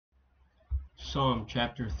Psalm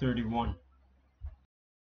chapter 31.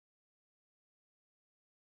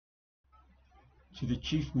 To the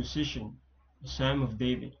chief musician, a psalm of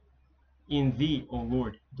David. In thee, O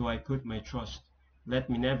Lord, do I put my trust. Let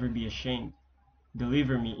me never be ashamed.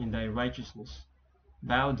 Deliver me in thy righteousness.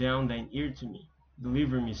 Bow down thine ear to me.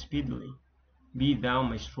 Deliver me speedily. Be thou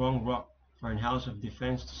my strong rock, for an house of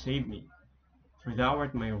defense to save me. For thou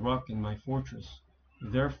art my rock and my fortress.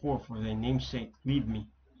 Therefore for thy name's sake lead me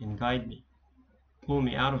and guide me. Pull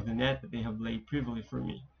me out of the net that they have laid privily for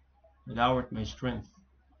me. For thou art my strength.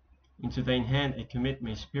 Into thine hand I commit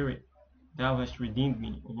my spirit. Thou hast redeemed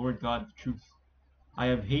me, O Lord God of truth. I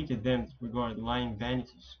have hated them that regard lying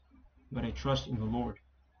vanities, but I trust in the Lord.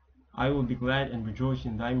 I will be glad and rejoice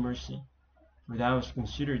in thy mercy, for thou hast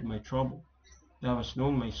considered my trouble. Thou hast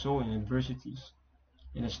known my soul in adversities,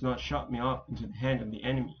 and hast not shut me up into the hand of the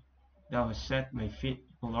enemy. Thou hast set my feet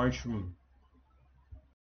in a large room.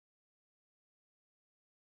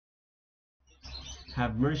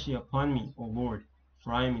 Have mercy upon me, O Lord,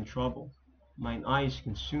 for I am in trouble. Mine eye is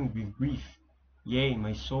consumed with grief, yea,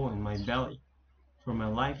 my soul and my belly. For my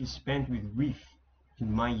life is spent with grief, and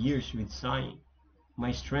my years with sighing.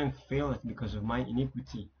 My strength faileth because of mine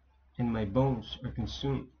iniquity, and my bones are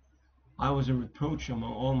consumed. I was a reproach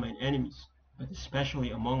among all mine enemies, but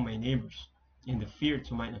especially among my neighbors, and a fear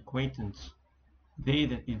to mine acquaintance. They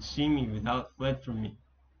that did see me without fled from me.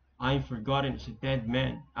 I am forgotten as a dead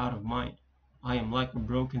man out of mind. I am like a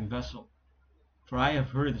broken vessel. For I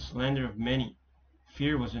have heard the slander of many.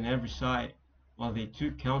 Fear was on every side. While they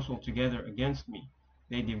took counsel together against me,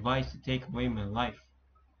 they devised to take away my life.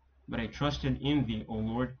 But I trusted in thee, O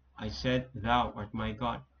Lord. I said, Thou art my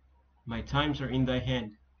God. My times are in thy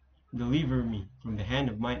hand. Deliver me from the hand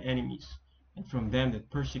of mine enemies, and from them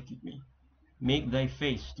that persecute me. Make thy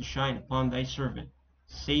face to shine upon thy servant.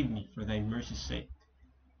 Save me for thy mercy's sake.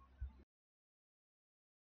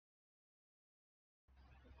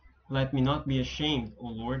 Let me not be ashamed, O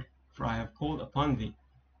Lord, for I have called upon thee.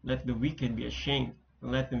 Let the wicked be ashamed,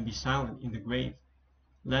 and let them be silent in the grave.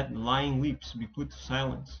 Let the lying lips be put to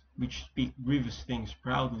silence, which speak grievous things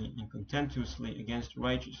proudly and contemptuously against the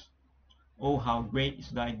righteous. O how great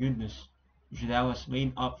is thy goodness, which thou hast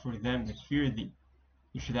laid up for them that fear thee,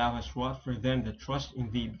 which thou hast wrought for them that trust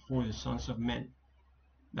in thee before the sons of men.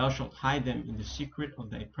 Thou shalt hide them in the secret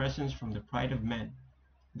of thy presence from the pride of men.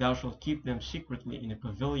 Thou shalt keep them secretly in a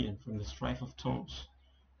pavilion from the strife of tongues.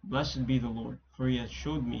 Blessed be the Lord, for he hath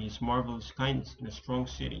showed me his marvelous kindness in a strong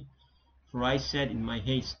city. For I said in my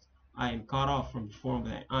haste, I am cut off from before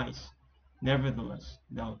thy eyes. Nevertheless,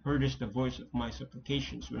 thou heardest the voice of my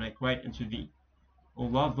supplications when I cried unto thee. O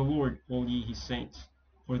love the Lord, all ye his saints,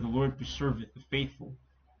 for the Lord preserveth the faithful,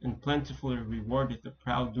 and plentifully rewardeth the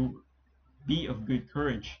proud doer. Be of good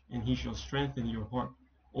courage, and he shall strengthen your heart,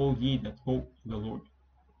 all ye that hope in the Lord.